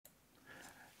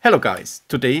Hello guys,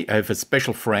 today I have a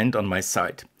special friend on my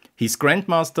side. He's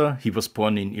Grandmaster, he was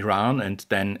born in Iran and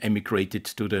then emigrated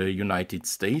to the United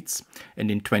States,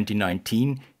 and in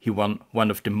 2019 he won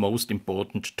one of the most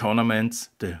important tournaments,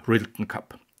 the Rilton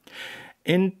Cup.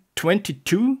 In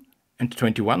 22 and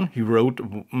 21 he wrote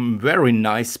a very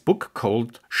nice book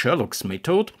called Sherlock's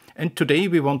Method, and today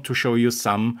we want to show you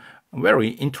some very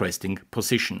interesting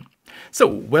position. So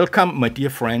welcome my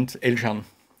dear friend Elshan.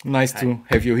 Nice to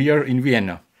have you here in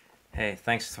Vienna. Hey,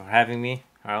 thanks for having me,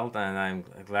 Harald, and I'm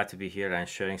glad to be here and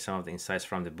sharing some of the insights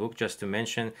from the book. Just to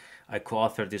mention, I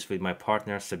co-authored this with my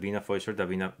partner, Sabina Foisor,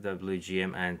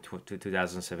 WGM and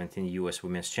 2017 US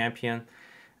Women's Champion.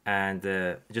 And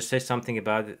just say something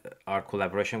about our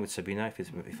collaboration with Sabina,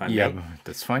 if I may. Yeah,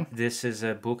 that's fine. This is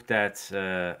a book that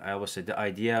I always said the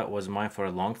idea was mine for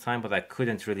a long time, but I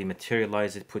couldn't really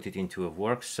materialize it, put it into a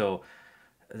work. So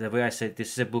the way I said,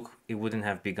 this is a book, it wouldn't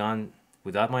have begun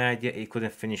without my idea, it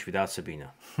couldn't finish without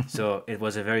Sabina. So it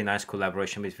was a very nice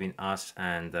collaboration between us,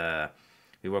 and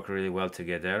we work really well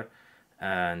together.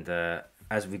 And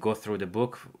as we go through the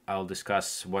book, I'll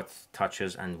discuss what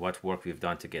touches and what work we've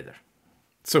done together.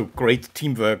 So great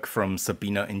teamwork from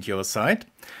Sabina and your side.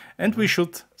 And we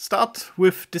should start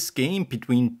with this game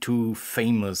between two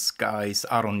famous guys,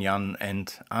 Aronian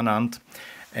and Anand.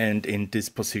 And in this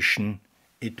position,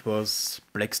 it was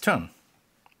Black's turn.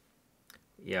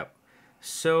 Yep.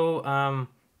 So,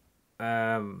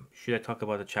 should I talk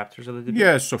about the chapters a little bit?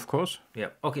 Yes, of course. Yeah.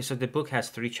 Okay, so the book has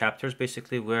 3 chapters,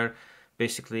 basically, where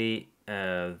basically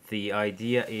the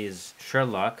idea is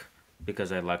Sherlock,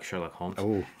 because I like Sherlock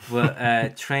Holmes,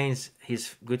 trains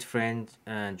his good friend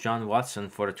John Watson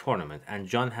for a tournament, and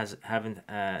John hasn't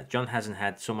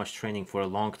had so much training for a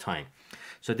long time.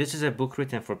 So this is a book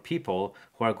written for people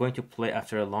who are going to play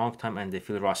after a long time and they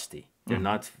feel rusty. They're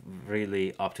not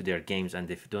really up to their games and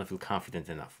they don't feel confident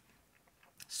enough.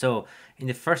 So in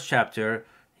the first chapter,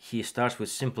 he starts with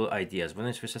simple ideas. When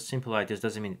it's with simple ideas,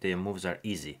 doesn't mean their moves are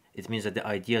easy. It means that the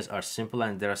ideas are simple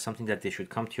and there are something that they should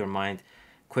come to your mind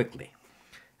quickly.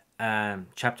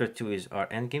 Chapter 2 is our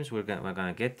end games. We're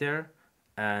gonna get there.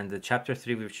 And the chapter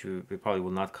 3, which we probably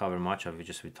will not cover much of,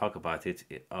 we talk about it,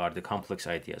 are the complex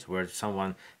ideas, where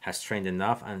someone has trained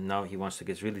enough and now he wants to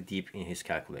get really deep in his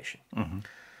calculation.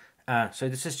 So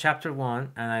this is chapter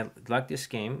 1, and I like this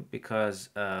game because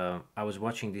I was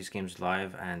watching these games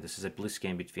live, and this is a blitz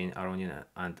game between Aronian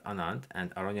and Anand,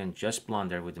 and Aronian just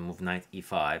blundered with the move knight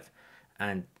e5,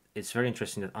 and it's very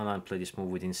interesting that Anand played this move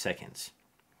within seconds.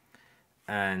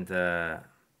 And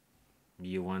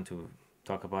you want to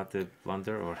talk about the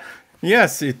blunder, or?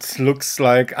 Yes, it looks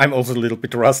like, I'm also a little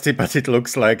bit rusty, but it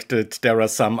looks like that there are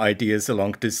some ideas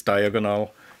along this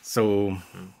diagonal. So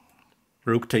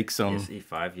rook takes on yes,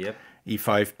 e5, yep.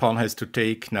 e5, pawn has to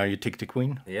take, now you take the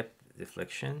queen. Yep,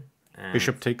 deflection. And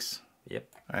bishop takes. Yep.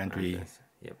 And we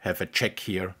have a check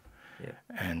here. Yep.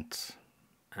 And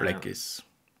black has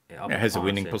pawns, a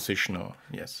winning position, or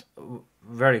yes.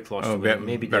 Very close to winning.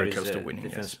 Maybe very there is close a to winning,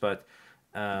 difference, yes. but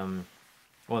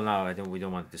well, now we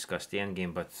don't want to discuss the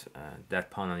endgame, but that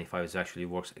pawn on e5 actually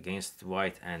works against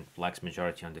white, and black's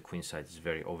majority on the queen side is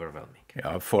very overwhelming.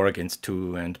 Yeah, 4 against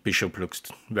 2, and bishop looks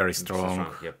very strong.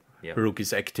 Yep. Rook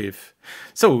is active.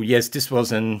 So yes, this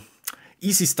was an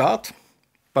easy start,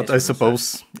 but I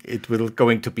suppose it will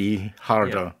going to be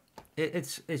harder. Yeah.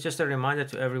 It's just a reminder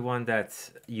to everyone that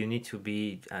you need to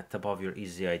be at top of your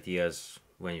easy ideas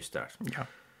when you start. Yeah.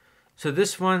 So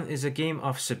this one is a game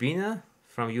of Sabina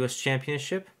from US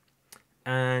Championship,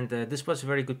 and this was a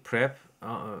very good prep.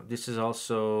 This is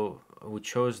also, we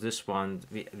chose this one.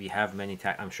 We have many,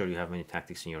 I'm sure you have many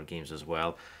tactics in your games as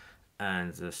well,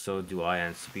 and so do I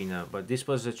and Sabina. But this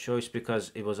was a choice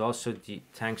because it was also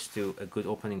thanks to a good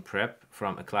opening prep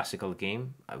from a classical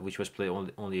game, which was played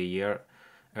only a year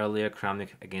earlier,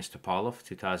 Kramnik against Topalov,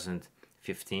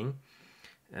 2015,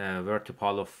 where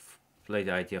Topalov played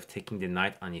the idea of taking the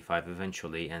knight on e5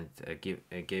 eventually, and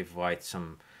gave white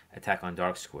some attack on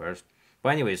dark squares. But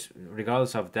anyways,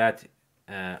 regardless of that,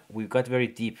 we got very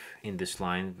deep in this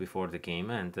line before the game,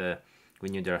 and we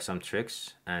knew there are some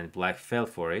tricks, and black fell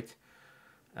for it,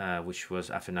 which was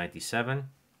after knight d7.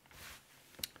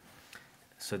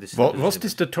 So this was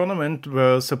this the tournament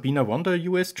where Sabina won the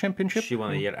US Championship? She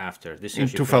won a year after. This year in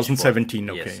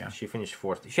 2017, okay. Yes, yeah. She finished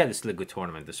 4th. She had a still good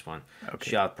tournament, this one. Okay.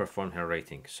 She outperformed her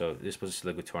rating, so this was still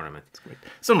a good tournament. Great.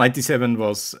 So 97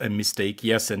 was a mistake,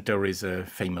 yes, and there is a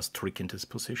famous trick in this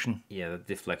position. Yeah, the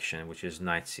deflection, which is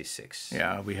knight c6.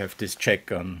 Yeah, we have this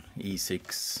check on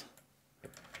e6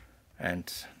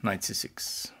 and knight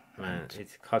c6. And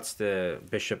it cuts the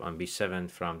bishop on b7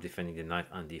 from defending the knight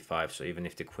on d5. So even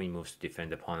if the queen moves to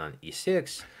defend the pawn on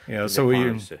e6, yeah. So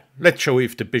let's show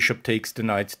if the bishop takes the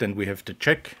knight, then we have to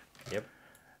check. Yep.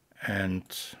 And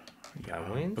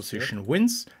wins, position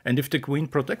wins. And if the queen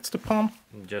protects the pawn,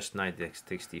 just knight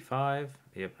takes d5.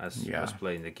 Yep, as was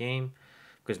played in the game.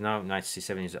 Because now knight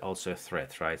c7 is also a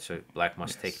threat, right? So black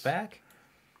must take back.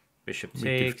 Bishop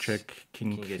takes. Check.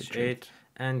 King gets 8.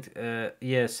 And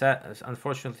yes,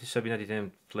 unfortunately, Sabina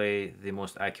didn't play the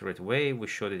most accurate way. We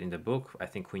showed it in the book. I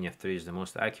think queen f3 is the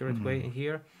most accurate way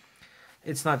here.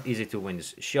 It's not easy to win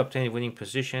this. She obtained a winning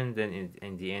position. Then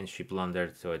in the end, she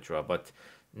blundered to a draw. But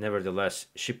nevertheless,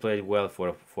 she played well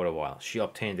for a while. She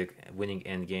obtained a winning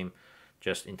endgame.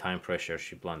 Just in time pressure,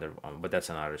 she blundered on. But that's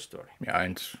another story. Yeah,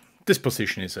 and this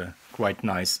position is a quite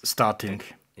nice starting.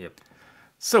 Yep.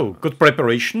 So, good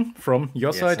preparation from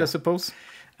your side, I suppose?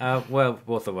 Well,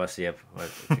 both of us, yep.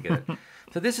 Together.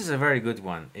 So this is a very good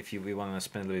one if we want to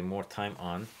spend a little bit more time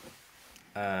on.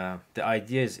 The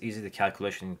idea is easy, the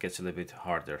calculation gets a little bit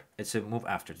harder. It's a move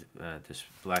after this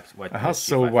white plays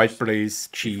so white plays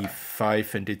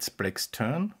g5 and it's black's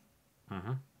turn.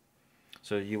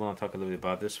 So you want to talk a little bit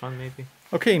about this one, maybe?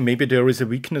 Okay, maybe there is a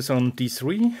weakness on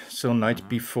d3. So knight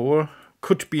b4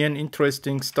 could be an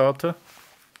interesting starter.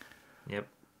 Yep.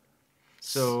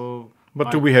 So...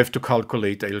 What do we have to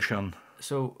calculate, Elshan?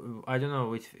 So I don't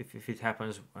know if it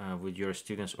happens with your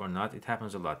students or not. It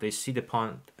happens a lot. They see the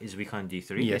pawn is weak on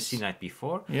d3. Yes. They see knight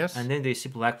b4. Yes. And then they see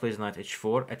black plays knight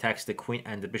h4, attacks the queen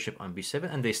and the bishop on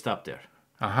b7, and they stop there.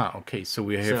 Aha, okay. So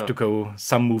we have to go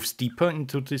some moves deeper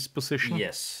into this position?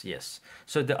 Yes, yes.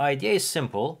 So the idea is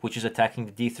simple, which is attacking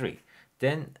the d3.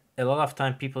 Then a lot of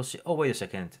time people say, oh, wait a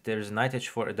second, there's knight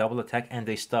h4, a double attack, and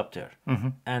they stop there.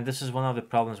 And this is one of the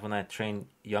problems when I train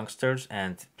youngsters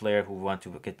and players who want to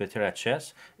get better at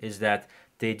chess, is that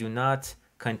they do not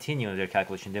continue their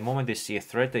calculation. The moment they see a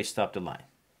threat, they stop the line.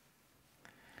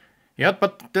 Yeah,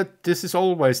 but this is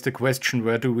always the question,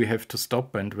 where do we have to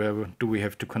stop and where do we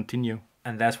have to continue?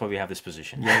 And that's why we have this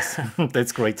position. Yes,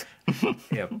 that's great.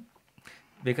 Yeah,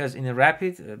 because in a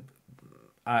rapid,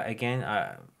 again,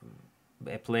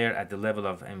 a player at the level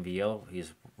of MVL,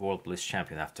 he's World Bliss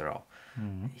champion after all.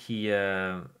 He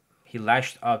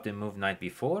lashed out the move knight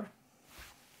b4,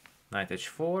 knight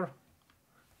h4,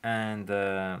 and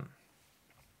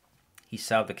he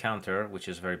solved the counter, which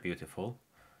is very beautiful.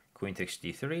 Queen takes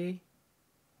d3,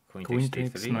 queen takes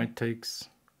d3, knight takes,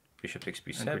 bishop takes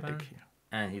b7,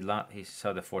 and he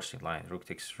saw the forcing line. Rook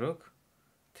takes rook,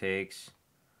 takes,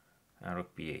 and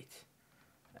rook b8.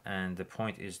 And the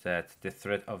point is that the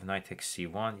threat of knight takes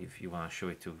c1, if you want to show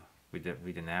it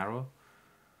with an arrow,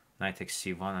 knight takes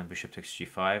c1 and bishop takes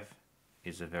g5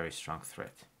 is a very strong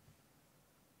threat.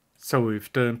 So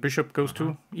if the bishop goes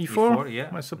to e4, yeah,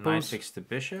 I suppose. Knight takes the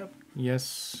bishop.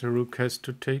 Yes, the rook has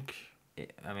to take.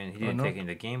 I mean, he didn't take in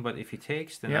the game, but if he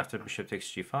takes, then after bishop takes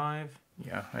g5.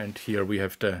 Yeah, and here we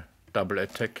have the double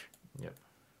attack. Yep.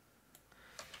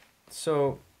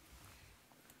 So...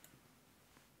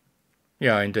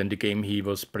 Yeah, and then the game he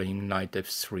was playing knight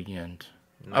f3 and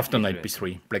after knight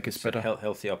b3, black is better.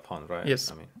 Healthy up pawn, right?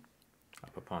 Yes. I mean,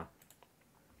 up a pawn.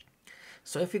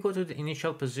 So if we go to the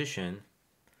initial position,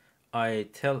 I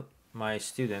tell my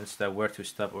students that where to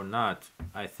stop or not.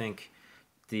 I think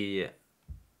the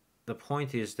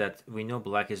point is that we know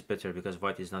black is better because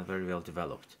white is not very well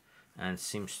developed and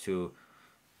seems to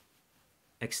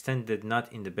extend it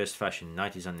not in the best fashion.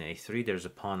 Knight is on a3, there's a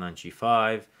pawn on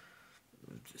g5.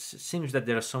 Seems that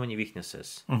there are so many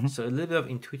weaknesses. So a little bit of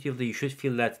intuitively you should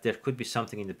feel that there could be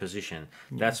something in the position.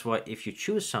 That's why if you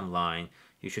choose some line,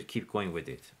 you should keep going with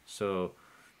it. So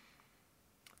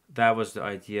that was the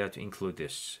idea to include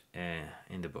this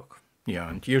in the book. Yeah,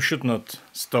 and you should not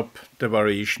stop the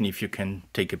variation if you can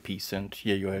take a piece. And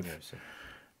here you have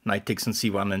knight takes on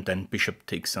c1 and then bishop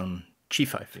takes on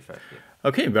g5.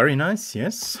 Okay, very nice,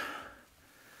 yes.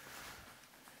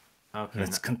 Okay,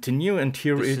 let's continue, and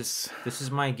here this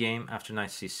is my game after knight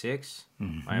c6.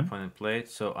 My opponent played,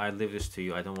 so I leave this to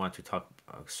you. I don't want to talk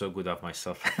so good of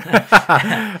myself.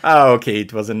 Okay,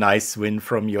 it was a nice win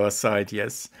from your side,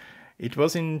 yes. It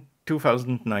was in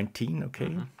 2019,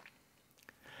 okay.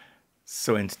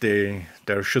 So, and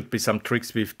there should be some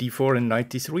tricks with d4 and knight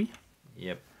d3.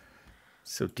 Yep.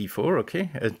 So d4, okay,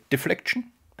 a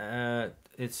deflection. I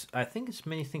think it's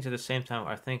many things at the same time.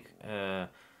 I think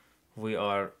we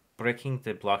are breaking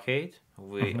the blockade,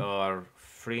 we are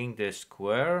freeing the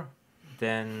square,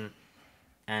 then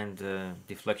and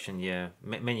deflection,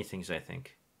 many things I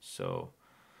think. So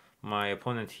my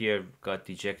opponent here got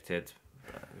dejected,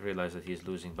 realized that he's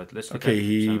losing, but let's look at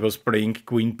he was playing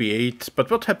queen b8, but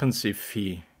what happens if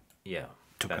he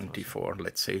took on d4,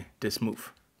 let's say, this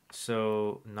move.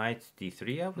 So knight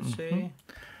d3, I would say.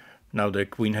 Now the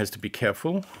queen has to be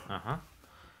careful.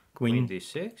 Queen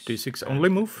d6. d6 only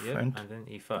move. Yep, and then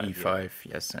e5. e5,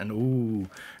 yes. And ooh,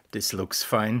 this looks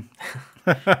fine.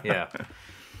 Yeah,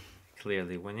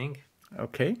 clearly winning.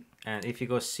 Okay. And if you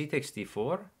go c takes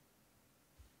d4,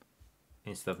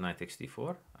 instead of knight takes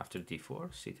d4, after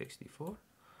d4, c takes d4.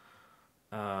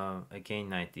 Again,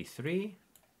 knight d3.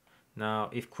 Now,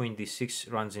 if queen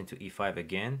d6 runs into e5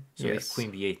 again, so if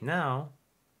queen b8 now,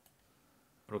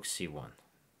 rook c1.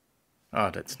 Oh,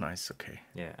 that's nice, okay.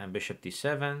 Yeah, and bishop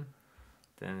d7,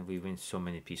 then we win so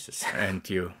many pieces. And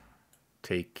you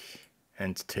take,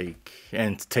 and take,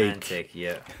 and take. And take,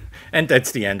 yeah. And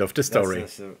that's the end of the story.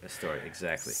 That's the story,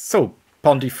 exactly. So,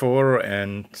 pawn d4,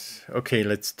 and okay,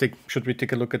 let's take, should we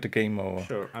take a look at the game, or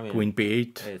sure. I mean, queen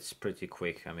b8? It's pretty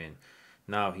quick. I mean,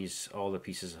 now all the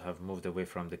pieces have moved away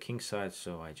from the king side,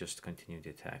 so I just continue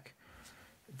the attack.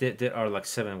 There are like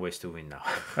 7 ways to win now.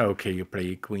 Okay, you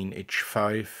play queen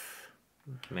h5.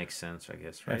 Makes sense, I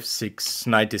guess, right? f6,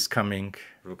 knight is coming.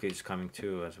 Rook is coming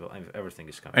too as well. Everything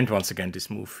is coming. And once again, this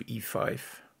move, e5.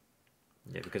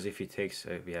 Yeah, because if he takes,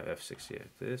 we have f6 here.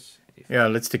 This. E5. Yeah,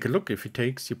 let's take a look. If he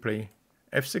takes, you play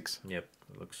f6. Yep,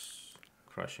 looks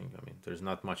crushing. I mean, there's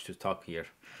not much to talk here.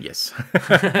 Yes.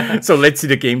 So let's see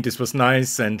the game. This was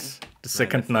nice, and the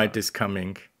second knight is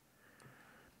coming.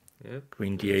 Yep.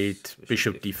 Queen d8,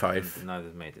 bishop d5. Now the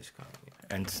mate is coming.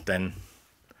 Yeah. And then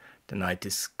the knight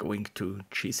is going to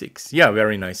g6. Yeah,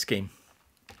 very nice game.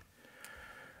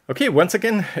 Okay, once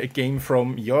again, a game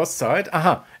from your side.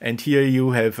 Aha, and here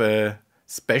you have a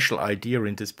special idea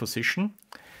in this position.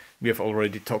 We have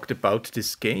already talked about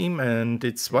this game, and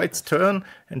it's white's turn,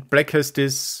 and black has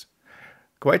this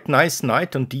quite nice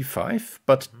knight on d5,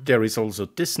 but there is also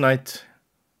this knight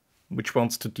which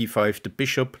wants to d5. The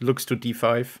bishop looks to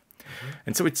d5.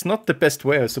 And so it's not the best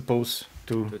way, I suppose,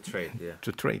 to trade, yeah.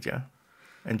 To trade, yeah.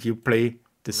 And you play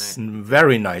this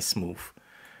very nice move.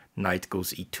 Knight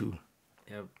goes e2.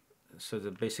 Yeah. So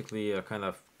basically, kind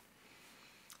of,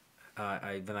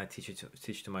 when I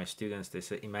teach to my students, they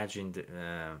say, imagine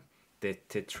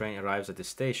the train arrives at the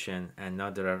station, and now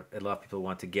there are a lot of people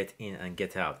want to get in and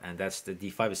get out, and that's the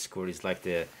d5 score is like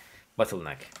the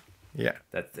bottleneck. Yeah.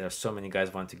 That there are so many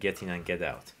guys want to get in and get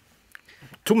out.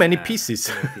 Too many pieces.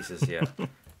 Too many pieces, yeah.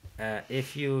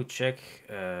 If you check,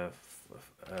 I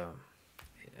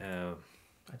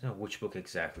don't know which book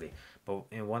exactly, but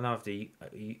in one of the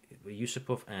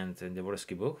Yusupov and the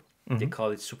Dvorsky book, they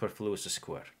call it superfluous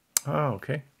square. Oh,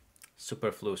 okay.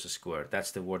 Superfluous square.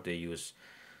 That's the word they use.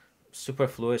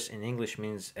 Superfluous in English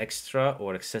means extra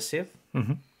or excessive.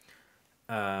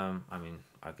 I mean,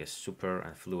 I guess super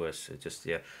and fluous, just,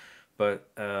 yeah. But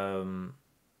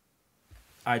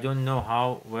I don't know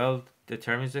how well the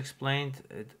term is explained,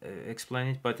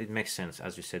 but it makes sense.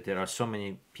 As you said, there are so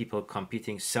many people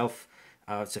competing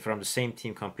from the same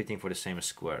team competing for the same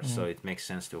square, so it makes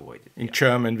sense to avoid it. In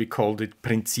German, we called it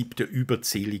Prinzip der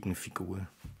überzähligen Figur.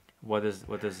 What is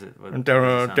it? And there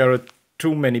are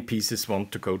too many pieces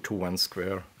want to go to one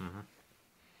square.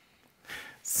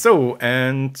 So,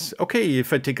 and okay,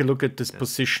 if I take a look at this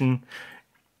position,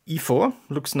 e4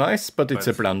 looks nice, but it's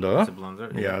a blunder. It's a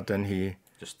blunder. Yeah, then he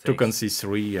just took on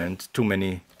c3, and too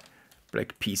many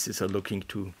black pieces are looking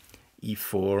to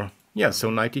e4. Yeah, so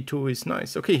knight e2 is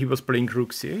nice. Okay, he was playing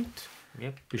rook c8.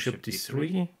 Yep. Bishop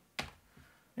d3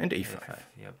 and a5.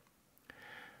 Yep.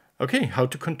 Okay, how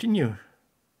to continue?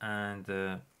 And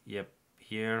yep,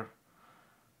 here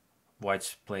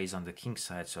white plays on the king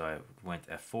side, so I went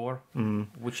f4,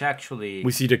 which actually...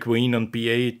 We see the queen on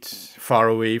b8, far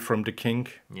away from the king.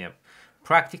 Yep.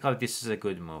 Practically, this is a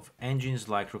good move. Engines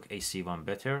like rook ac1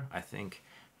 better. I think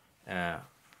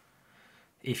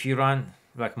if you run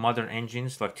like modern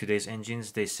engines, like today's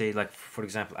engines, they say, like, for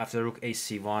example, after rook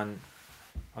ac1...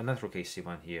 Oh, not rook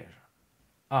ac1 here.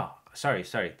 Oh, sorry.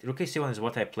 Rook ac1 is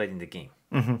what I played in the game.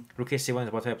 Rook ac1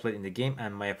 is what I played in the game,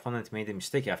 and my opponent made a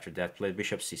mistake after that, played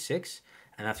bishop c6,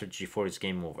 and after g4 it's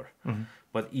game over.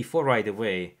 But e4 right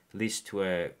away leads to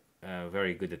a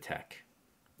very good attack.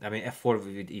 I mean, f4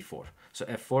 with e4. So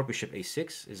f4, bishop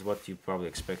a6 is what you're probably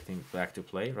expecting black to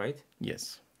play, right?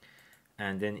 Yes.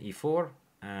 And then e4,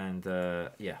 and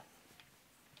yeah,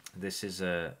 this is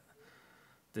a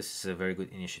very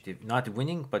good initiative. Not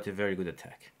winning, but a very good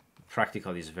attack.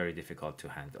 Practically is very difficult to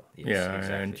handle. Yes, yeah,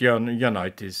 exactly. And your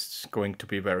knight is going to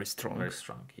be very strong. Very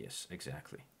strong, yes,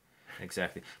 exactly.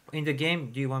 In the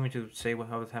game, do you want me to say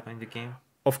how it happened in the game?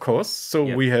 Of course. So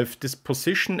we have this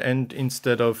position, and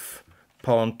instead of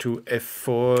pawn to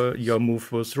f4, your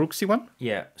move was rook c1?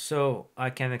 Yeah, so I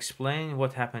can explain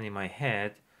what happened in my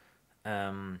head.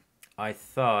 I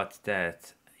thought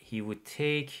that he would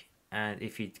take, and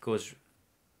if it goes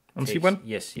on c1,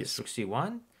 yes, rook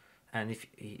c1, and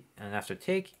after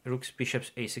take, rook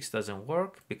bishop's a6 doesn't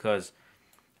work because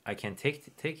I can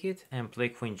take it and play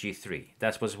queen g3.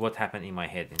 That was what happened in my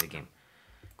head in the game.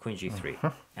 Queen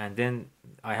g3, and then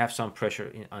I have some pressure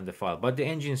on the file, but the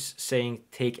engine's saying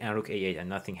take and rook a8, and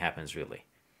nothing happens really.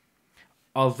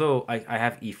 Although I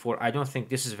have e4, I don't think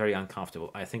this is very uncomfortable.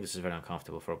 I think this is very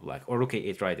uncomfortable for black, or rook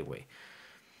a8 right away.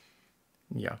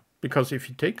 Yeah, because if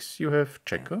he takes, you have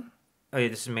checker. Oh yeah,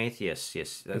 this is mate. Yes.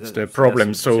 That's the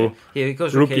problem. So yeah,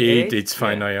 because rook e8, it's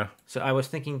fine. Yeah. So I was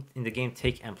thinking in the game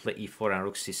take and play e4 and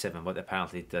rook c7, but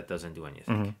apparently that doesn't do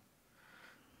anything.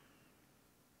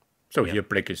 So here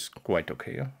black is quite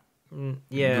okay, yeah?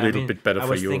 Yeah, a little bit better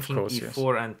for you, of thinking course,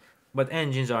 e4 but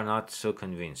engines are not so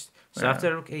convinced. So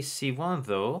after rook ac1,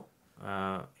 though,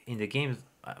 in the game,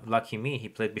 lucky me, he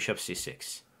played bishop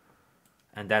c6.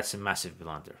 And that's a massive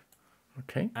blunder.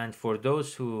 Okay. And for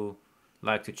those who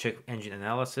like to check engine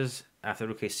analysis, after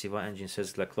rook ac1, engine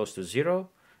says like close to 0.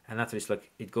 And after it's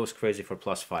like, it goes crazy for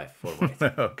 +5 for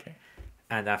white. Okay.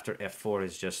 And after f4,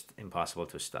 it's just impossible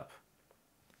to stop.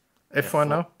 F4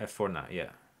 now? F4 now,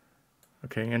 yeah.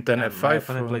 Okay, and then and F5. My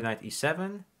opponent played knight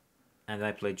e7, and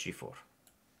I played g4.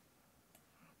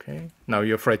 Okay, now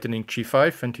you're threatening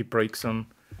g5, and he breaks on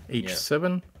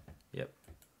h7. Yep.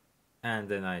 And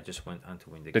then I just went on to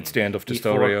win the game. That's the end of the E4,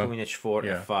 story. Queen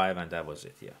h4, f5, and that was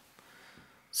it, yeah.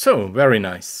 So, very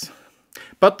nice.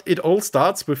 But it all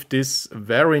starts with this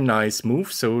very nice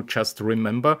move, so just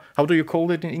remember, how do you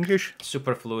call it in English?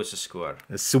 Superfluous square.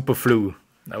 A superflu.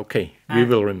 Okay, we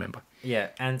will remember. Yeah,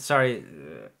 and sorry,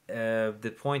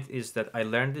 the point is that I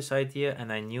learned this idea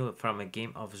and I knew it from a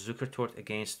game of Zukertort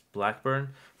against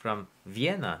Blackburn from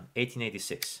Vienna,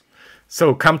 1886.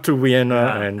 So come to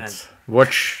Vienna and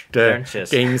watch the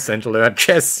games and learn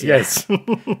chess, yes.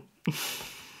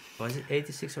 Was it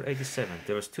 86 or 87?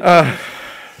 There was two.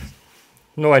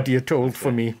 No idea, too old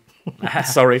for me.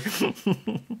 Sorry.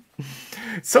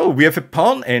 So we have a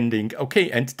pawn ending.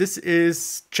 Okay, and this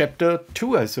is chapter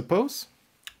 2, I suppose.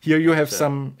 Here you have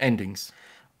some endings.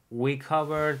 We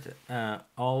covered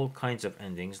all kinds of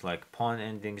endings, like pawn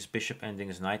endings, bishop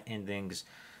endings, knight endings,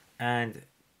 and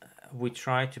we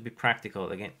try to be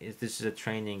practical. Again, this is a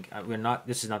training.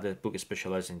 This is not a book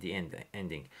specialized in the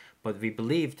ending, but we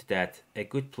believed that a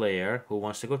good player who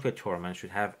wants to go to a tournament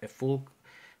should have a full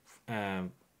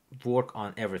work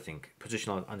on everything: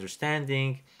 positional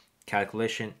understanding,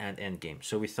 calculation, and endgame.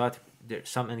 So we thought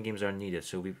some endgames are needed.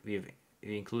 So we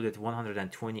included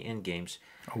 120 endgames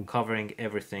covering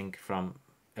everything from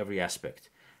every aspect,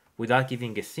 without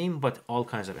giving a theme, but all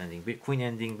kinds of ending: queen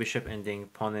ending, bishop ending,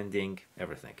 pawn ending,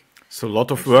 everything. So a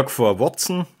lot of work for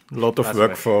Watson, a lot of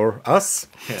work for us,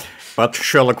 but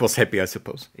Sherlock was happy, I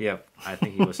suppose. Yeah, I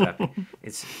think he was happy.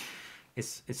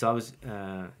 It's always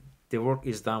the work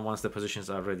is done once the positions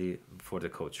are ready for the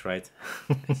coach, right?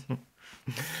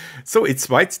 So it's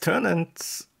White's turn, and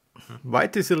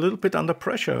White is a little bit under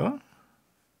pressure. Huh?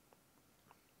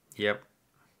 Yep.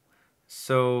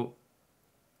 So,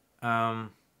 yeah,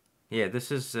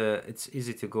 this is it's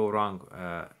easy to go wrong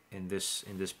in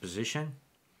this position.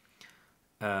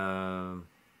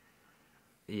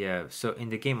 Yeah. So in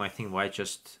the game, I think White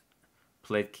just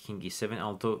played King E7,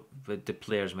 although the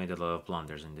players made a lot of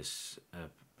blunders in this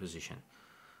position.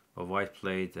 But White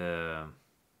played, I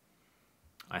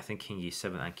think, King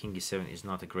E7, and King E7 is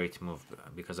not a great move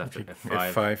because after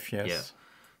F5. F5, yes. Yeah.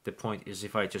 The point is,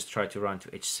 if I just try to run to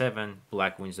H7,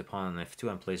 Black wins the pawn on F2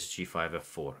 and plays G5,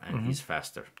 F4, and he's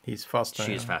faster. He's faster.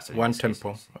 She is faster. One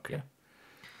tempo. Okay. Yeah.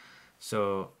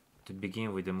 So to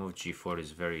begin with, the move G4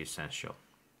 is very essential.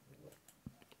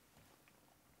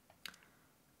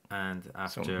 And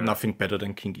after so nothing better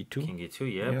than King E2. King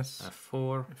E2, yeah. Yes.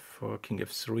 F4. F4, King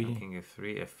F3. King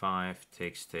F3, F5,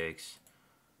 takes,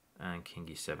 and King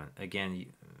E7. Again,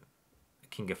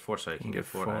 King F4, sorry, King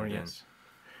F4, and yes. Then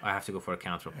I have to go for a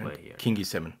counterplay here. King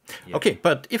E7. Yep. Okay,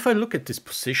 but if I look at this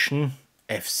position,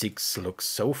 F6 looks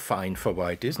so fine for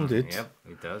White, isn't it? Yep,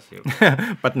 it does. Yep.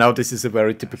 But now this is a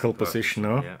very typical position,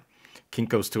 no? Yeah. King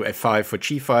goes to F5 for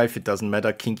G5, it doesn't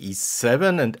matter. King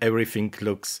E7, and everything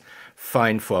looks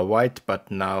fine for White, but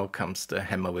now comes the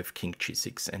hammer with King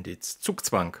G6, and it's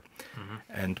Zugzwang.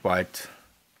 And White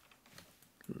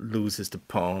loses the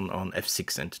pawn on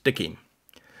F6 and the game.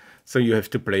 So you have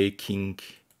to play King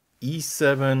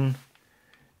E7,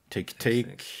 take,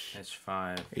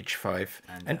 H5, H5,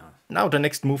 and now the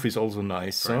next move is also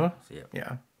nice. Huh?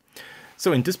 Yeah.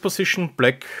 So in this position,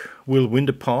 Black will win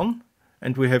the pawn,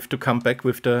 and we have to come back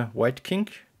with the White King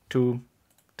to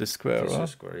the square.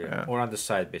 Or on the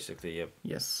side, basically. Yep.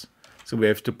 Yes. So we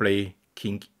have to play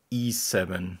king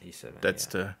e7. E7. That's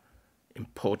the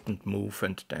important move,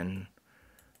 and then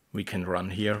we can run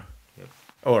here. Yep.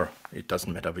 Or it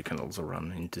doesn't matter, we can also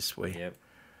run in this way. Yep.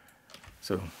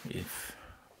 So if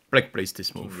black plays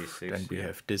this move, D6, then we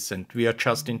have this, and we are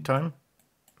just in time.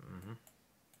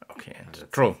 Okay, and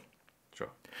draw. Draw.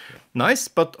 Yeah. Nice,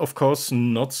 but of course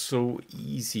not so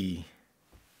easy.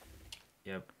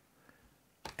 Yep.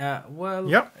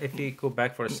 Well, if you go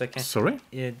back for a second. Sorry?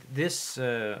 This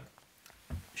to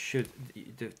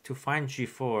find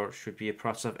g4 should be a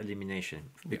process of elimination,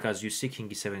 because you see king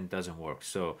e7 doesn't work.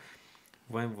 So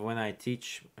when I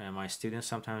teach my students,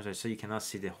 sometimes I say you cannot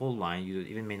see the whole line. You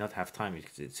even may not have time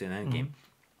because it's an endgame.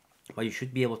 But you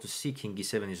should be able to see king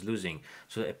e7 is losing,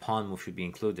 so a pawn move should be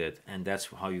included, and that's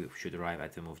how you should arrive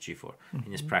at the move g4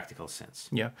 in its practical sense.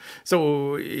 Yeah.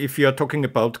 So if you are talking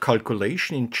about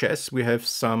calculation in chess, we have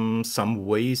some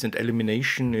ways, and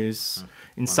elimination is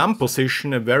in some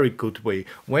position a very good way.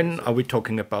 When are we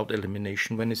talking about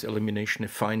elimination? When is elimination a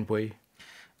fine way?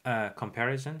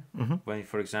 Comparison. When,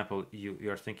 for example, you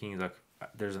are thinking like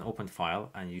there's an open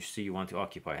file and you see you want to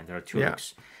occupy, and there are two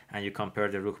rooks, and you compare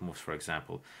the rook moves, for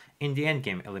example. In the end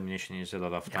game, elimination is a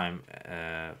lot of time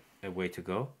a way to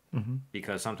go,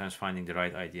 because sometimes finding the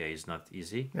right idea is not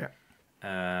easy.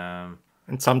 And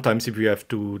sometimes if you have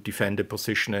to defend a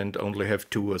position and only have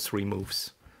 2 or 3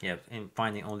 moves. Yeah, in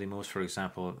finding only moves, for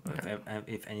example,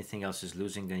 if anything else is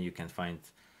losing, then you can find.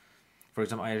 For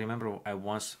example, I remember I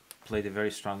once played a very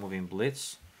strong move in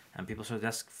blitz, and people said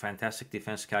that's fantastic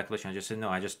defense calculation. I just said no,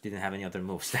 I just didn't have any other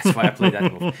moves. That's why I played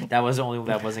that move. That was the only move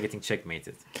that wasn't getting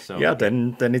checkmated. So yeah,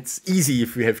 then it's easy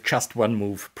if we have just one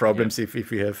move. Problems if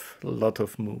we have a lot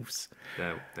of moves.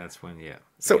 That's when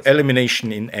So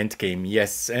elimination in endgame,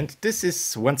 yes. And this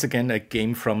is once again a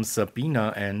game from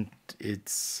Sabina, and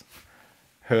it's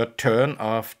her turn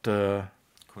after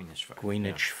Queen h5. Queen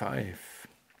h5.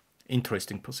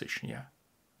 Interesting position, yeah.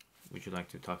 Would you like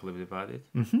to talk a little bit about it?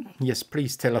 Yes,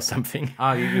 please tell us something.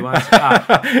 You want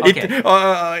to,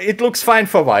 okay. It looks fine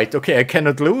for white. Okay, I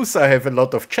cannot lose. I have a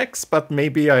lot of checks, but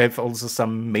maybe I have also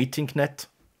some mating net.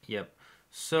 Yep.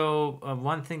 So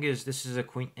one thing is this is a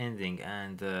queen ending,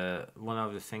 and one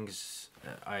of the things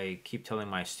I keep telling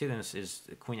my students is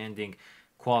the queen ending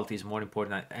quality is more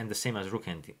important, and the same as rook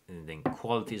ending.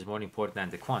 Quality is more important than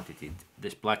the quantity.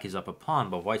 This black is up a pawn,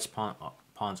 but white's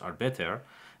pawns are better,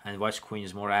 and white's queen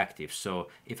is more active. So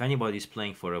if anybody is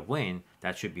playing for a win,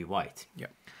 that should be white. Yeah.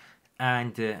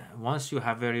 And once you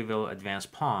have very well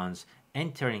advanced pawns,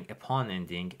 entering a pawn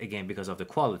ending, again, because of the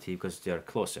quality, because they're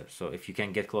closer. So if you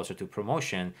can get closer to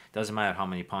promotion, doesn't matter how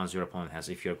many pawns your opponent has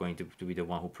if you're going to be the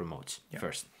one who promotes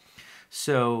first.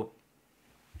 So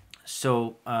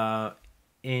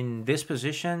in this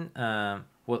position,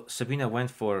 well, Sabina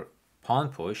went for pawn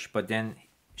push, but then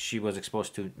she was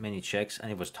exposed to many checks, and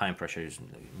it was time pressure.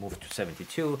 Moved to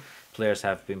 72. Players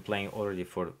have been playing already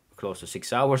for close to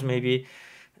 6 hours, maybe.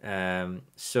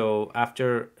 So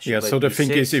after she so the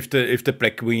thing is, if the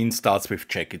black queen starts with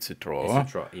check, it's a draw. It's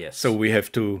a draw, yes. So we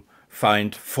have to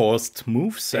find forced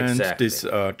moves, and this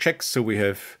checks. So we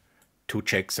have 2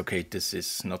 checks. Okay, this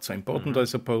is not so important, I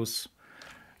suppose.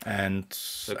 And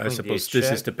I suppose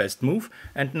this is the best move.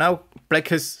 And now black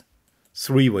has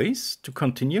 3 ways to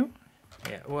continue.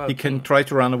 Yeah, well, he can try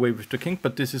to run away with the king,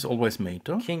 but this is always mate.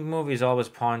 Huh? King move is always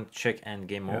pawn, check, and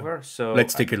game over. So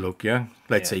let's take a look.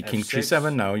 Let's say king F6.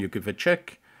 g7. Now you give a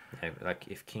check. Like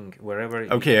if king wherever.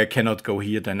 Okay, I cannot go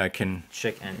here. Then I can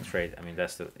check and trade. I mean,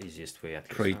 that's the easiest way.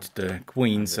 Trade the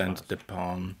queens and the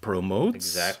pawn promotes.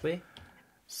 Exactly.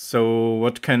 So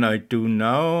what can I do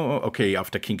now? Okay,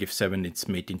 after king f7, it's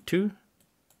mate in 2.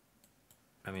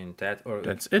 I mean or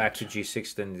that's back to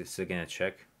g6. Then it's again a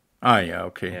check. Ah, yeah,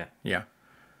 okay, yeah.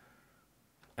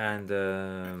 And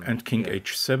king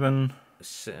h7.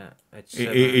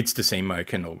 It's the same. I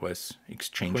can always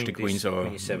exchange queen the queens or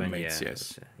queen e7, mates,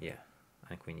 yes.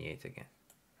 And queen e8 again.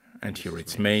 And here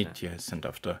it's mate, yes. And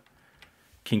after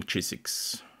king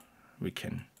g6, we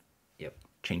can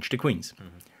change the queens.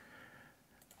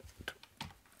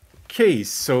 Okay,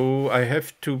 so I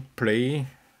have to play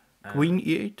queen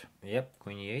e8. Yep,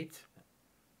 queen e8.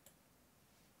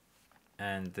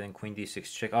 And then queen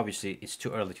d6 check. Obviously, it's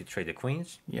too early to trade the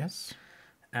queens. Yes.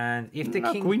 And if the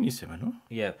king... queen e7, no?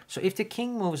 Yeah. So if the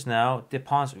king moves now, the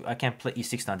pawns... I can't play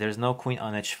e6 now. There's no queen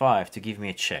on h5 to give me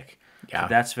a check. Yeah. So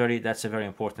that's a very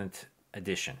important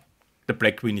addition. The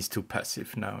black queen is too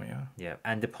passive now, Yeah.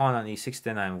 And the pawn on e6,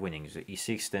 then I'm winning. So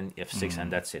e6, then f6,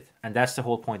 and that's it. And that's the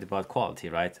whole point about quality,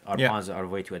 right? Our pawns are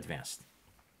way too advanced.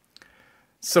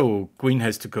 So queen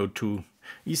has to go to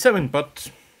e7, but...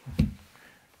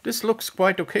 This looks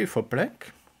quite okay for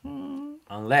black.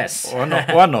 Unless. Or not,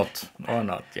 or not, or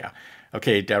not, yeah.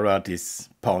 Okay, there are these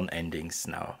pawn endings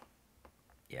now.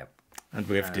 Yep. And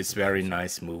we have this very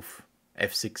nice move,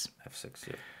 f6. F6,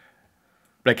 yeah.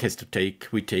 Black has to take,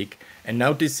 we take. And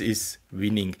now this is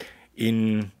winning.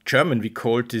 In German, we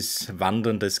call this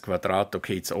wanderndes Quadrat.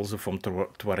 Okay, it's also from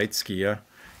Dworetzky, yeah.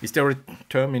 Is there a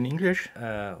term in English?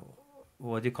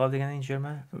 What do you call it again in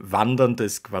German?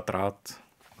 Wanderndes Quadrat.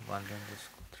 Wanderndes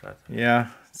Quadrat. Yeah,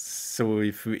 so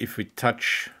if we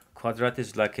touch... Quadrat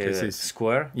is like a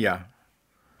square? Yeah.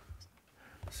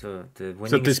 So the winning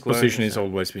so this position is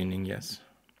always winning, yes.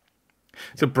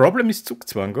 The problem is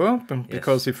Zugzwang,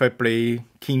 because if I play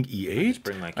King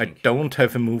E8, I don't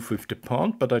have a move with the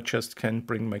pawn, but I just can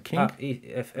bring my king.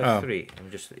 F3.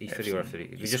 I'm just E3 or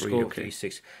F3. You just go to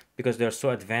E6 because they're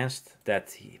so advanced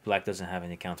that Black doesn't have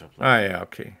any counterplay. Ah, yeah,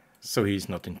 okay. So he's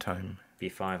not in time.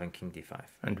 B5 and King D5.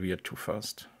 And we are too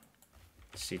fast.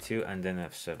 C2 and then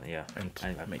F7, yeah. And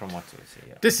promote to C,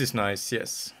 yeah. This is nice,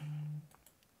 yes.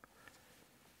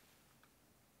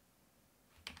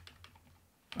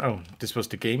 Oh, this was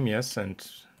the game, yes, and...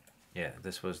 Yeah,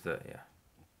 this was the,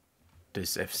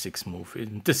 this f6 move.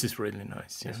 This is really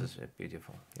nice, yeah. This is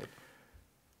beautiful, yep.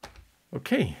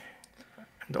 Okay.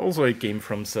 And also a game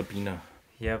from Sabina.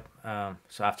 Yep,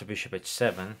 so after bishop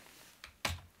h7,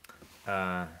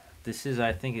 this is,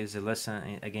 I think, is a lesson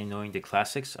in, again, knowing the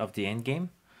classics of the endgame.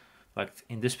 Like,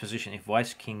 in this position, if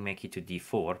white's king make it to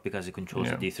d4, because it controls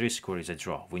the d3 score, is a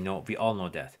draw. We all know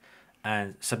that.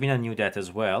 And Sabina knew that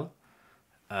as well.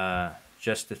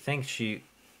 Just to think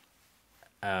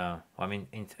I mean,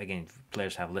 again,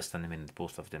 players have less than a minute,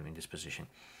 both of them in this position.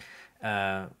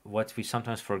 What we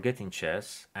sometimes forget in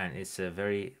chess, and it's a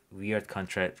very weird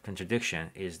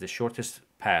contradiction, is the shortest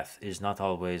path is not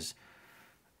always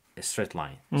a straight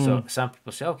line. So some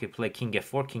people say, okay, play king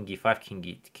f4, king e5,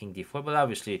 king d4, but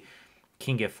obviously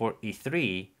king f4,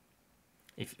 e3,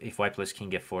 if white plays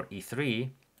king f4, e3,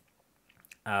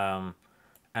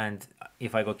 and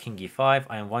if I go king e5,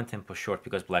 I am one tempo short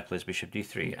because black plays bishop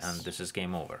d3, and this is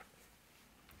game over.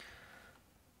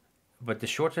 But the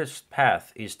shortest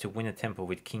path is to win a tempo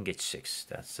with king h6.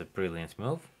 That's a brilliant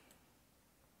move.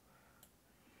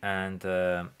 And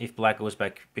if black goes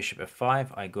back bishop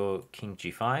f5, I go king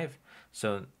g5.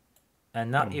 So,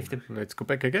 and now if the... Let's go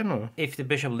back again, or? If the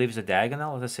bishop leaves the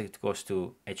diagonal, let's say it goes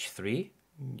to h3.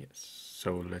 Yes.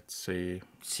 So let's say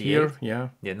C8. Here, yeah.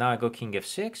 Yeah, now I go king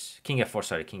f6, king f4,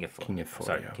 sorry, king f4. King f4,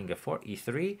 sorry, king f4,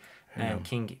 e3, and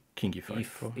king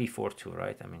e5. e4 too,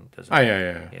 right? I mean, doesn't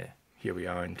yeah. Here we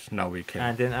are, and now we can.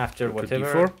 And then after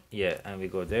whatever, yeah, and we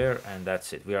go there, and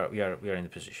that's it. We are in the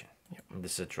position. Yep. And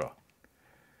this is a draw.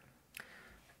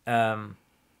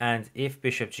 And if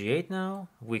bishop g8 now,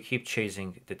 we keep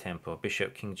chasing the tempo.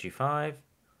 Bishop king g5.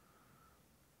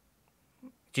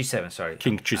 G7, sorry.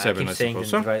 King G7, I suppose.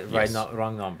 So?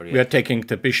 Wrong number. Yeah. We are taking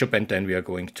the bishop and then we are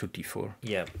going to D4.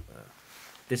 Yeah.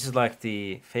 This is like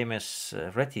the famous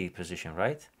Reti position,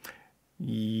 right?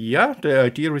 Yeah, the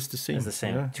idea is the same. It's the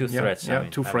same. Yeah. Two threats. Yeah, I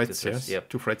mean, two threats, yes. Yep.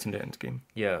 Two threats in the end game.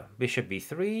 Yeah. Bishop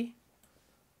b3,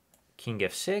 king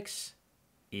f6,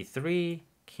 e3,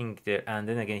 king there, and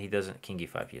then again he doesn't, king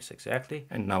e5, yes, exactly.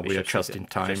 And now we are just in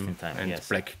time. Just in time, and yes.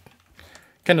 Black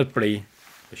cannot play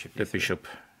bishop the bishop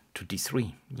to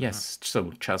d3. Yes,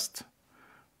 so just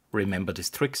remember these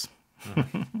tricks.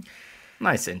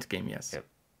 Nice endgame, yes. Yep.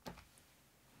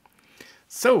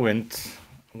 So, and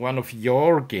one of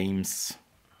your games.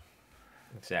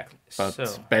 Exactly. But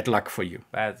so, bad luck for you.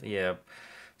 Yeah.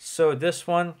 So this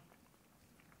one,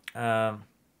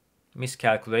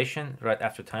 miscalculation right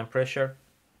after time pressure.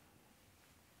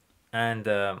 And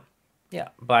yeah,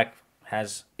 black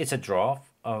has, it's a draw.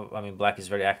 I mean, black is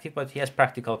very active, but he has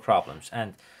practical problems.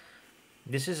 And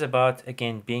this is about,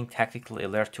 again, being tactically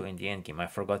alert to in the endgame. I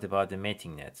forgot about the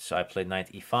mating net. So I played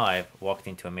knight e5, walked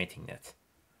into a mating net.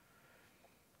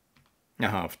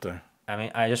 After. I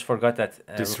mean, I just forgot that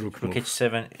rook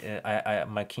h7,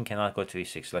 my king cannot go to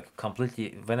e6. Like,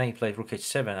 completely, when I played rook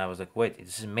h7, I was like, wait,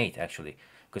 this is mate, actually,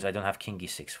 because I don't have king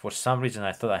e6. For some reason,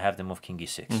 I thought I have the move king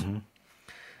e6.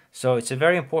 So it's a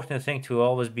very important thing to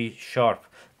always be sharp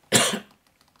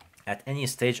at any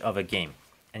stage of a game,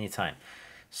 anytime.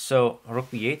 So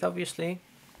rook b8, obviously.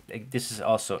 This is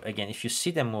also, again, if you see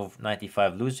the move knight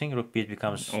e5 losing, rook b8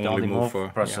 becomes the only move for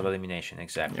process of elimination.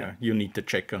 Exactly. Yeah, you need to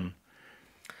check on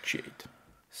g8.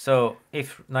 So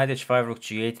if knight h5, rook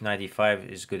g8, knight e5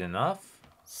 is good enough.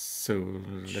 So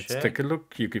let's take a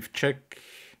look. You give check,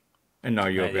 and now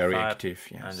you're very active.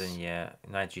 Yes. And then yeah,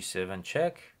 knight g7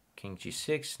 check, king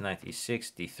g6, knight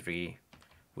e6, d3.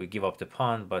 We give up the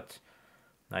pawn, but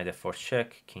Knight f4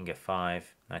 check, king f5,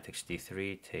 knight takes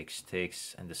d3,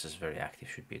 takes, and this is very active,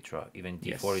 should be a draw. Even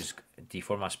d4 Yes.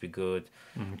 d4 must be good.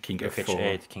 King Rook f4.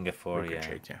 h8, king f4, Rook yeah.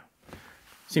 h8, yeah.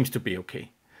 Seems to be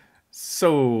okay.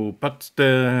 So, but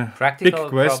the Practical big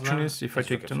question problem is if I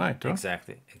take rook the f4. knight, huh?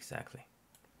 Exactly.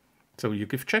 So you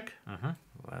give check.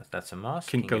 Well, that's a must.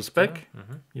 King goes f2. back.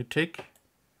 You take.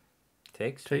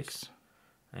 Takes.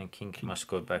 And king must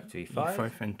go back to e5.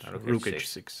 e5 and rook rook h6.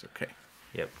 h6. Okay.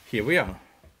 Yep. Here we are.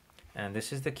 And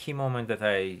this is the key moment that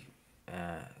I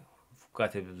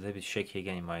got a little bit shaky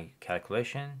again in my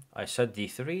calculation. I saw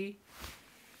d3,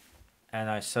 and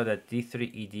I saw that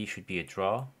d3 ed should be a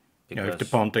draw. Yeah, if the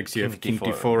pawn takes, you have king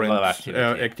d4 a lot of and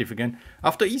activity. active again.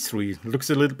 After e3, looks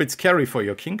a little bit scary for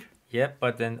your king. Yeah,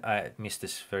 but then I missed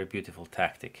this very beautiful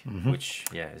tactic, which,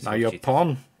 yeah, is Now rook your g2.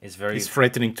 pawn It's very, is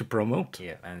threatening to promote.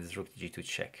 yeah, and it's rook g2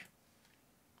 check.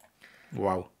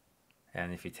 Wow.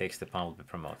 And if he takes, the pawn will be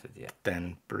promoted, yeah.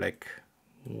 Then black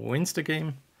wins the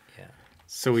game. Yeah.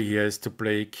 So he has to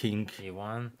play king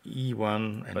e1.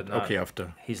 e1 and But now okay,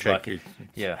 after he's check lucky. it's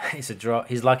Yeah, it's a draw.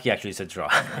 He's lucky, actually, it's a draw.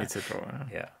 it's a draw. Huh?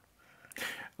 Yeah.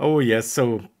 Oh yes,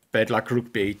 so bad luck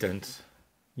rook b8 and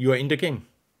you are in the game.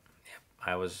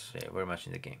 I was very much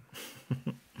in the game.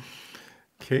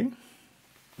 Okay.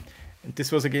 And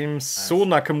this was a game So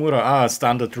Nakamura.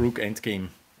 Standard rook endgame.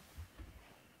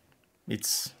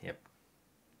 It's Yep.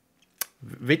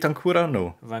 Vetankura?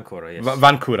 No. Vancouver, yes.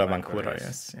 Vancouver,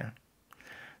 yes. Yeah.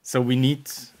 So we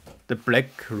need the black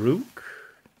rook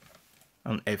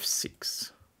on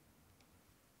f6.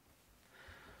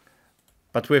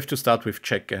 But we have to start with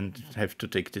check and have to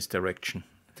take this direction.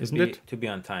 Isn't it? To be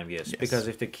on time, yes. Yes. Because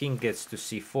if the king gets to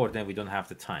c4, then we don't have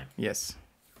the time. Yes.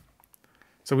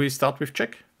 So we start with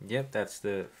check. Yep, that's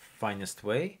the finest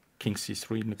way. King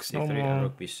c3 looks c3 and normal.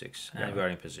 rook b6. And we are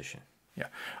in position. Yeah.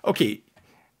 Okay.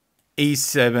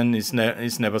 a7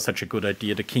 is never such a good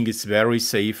idea. The king is very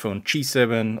safe on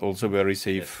g7, also very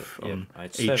safe Yes, on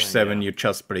h7, h7. yeah. You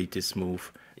just play this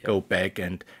move, go back,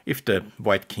 and if the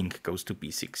white king goes to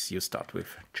b6, you start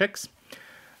with checks.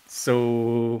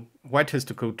 So white has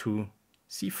to go to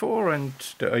c4, and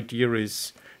the idea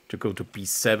is to go to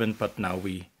b7, but now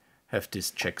we have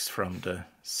these checks from the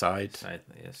side.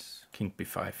 Yes. King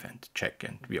b5 and check,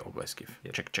 and we always give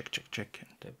check.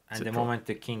 And the moment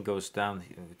the king goes down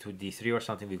to d3 or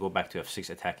something, we go back to f6,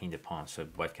 attacking the pawn, so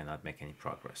white cannot make any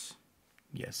progress.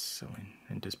 Yes, so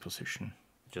in this position.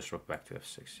 Just rook back to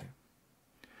f6, yeah.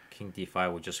 King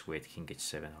d5 will just wait, king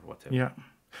h7 or whatever. Yeah.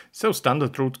 So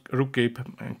standard rook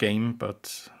game,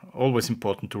 but always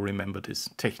important to remember these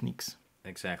techniques.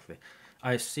 Exactly.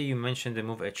 I see you mentioned the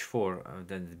move h4 at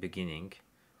the beginning.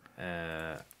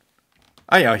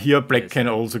 Yeah, here black Yes. can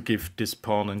also give this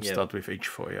pawn and Yeah. start with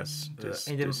h4. Yes,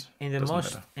 In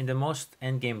the most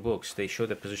endgame books, they show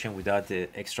the position without the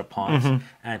extra pawns,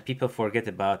 and people forget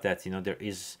about that. You know, there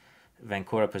is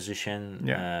Vancouver position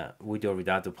with or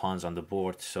without the pawns on the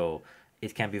board, so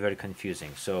it can be very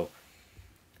confusing. So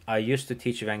I used to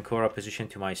teach Vancouver position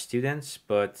to my students,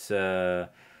 but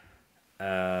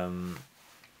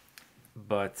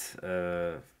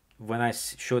when I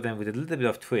show them with a little bit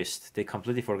of twist, they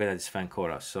completely forget that it's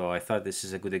Vancouver. So I thought this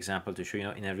is a good example to show, you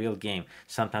know, in a real game,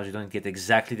 sometimes you don't get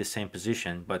exactly the same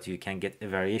position, but you can get a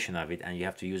variation of it, and you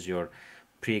have to use your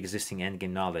pre-existing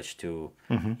endgame knowledge to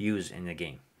use in the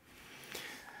game.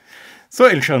 So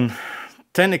Elshan,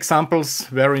 10 examples,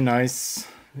 very nice.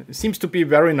 Seems to be a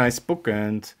very nice book,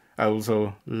 and I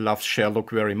also love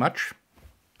Sherlock very much.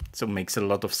 So it makes a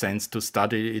lot of sense to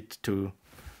study it, to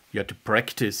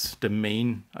practice the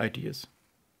main ideas.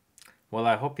 Well,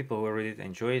 I hope people will really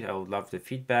enjoy it. I would love the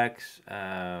feedbacks,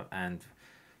 and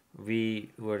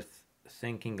we were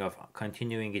thinking of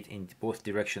continuing it in both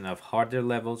direction of harder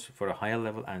levels for a higher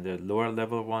level and the lower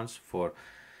level ones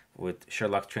with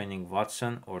Sherlock training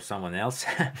Watson or someone else.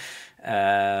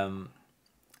 And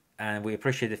we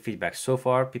appreciate the feedback. So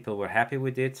far, people were happy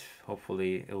with it.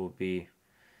 Hopefully, it will be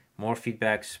more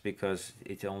feedbacks because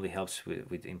it only helps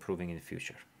with improving in the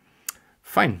future.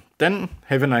 Fine. Then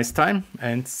have a nice time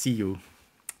and see you.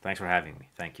 Thanks for having me.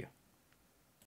 Thank you.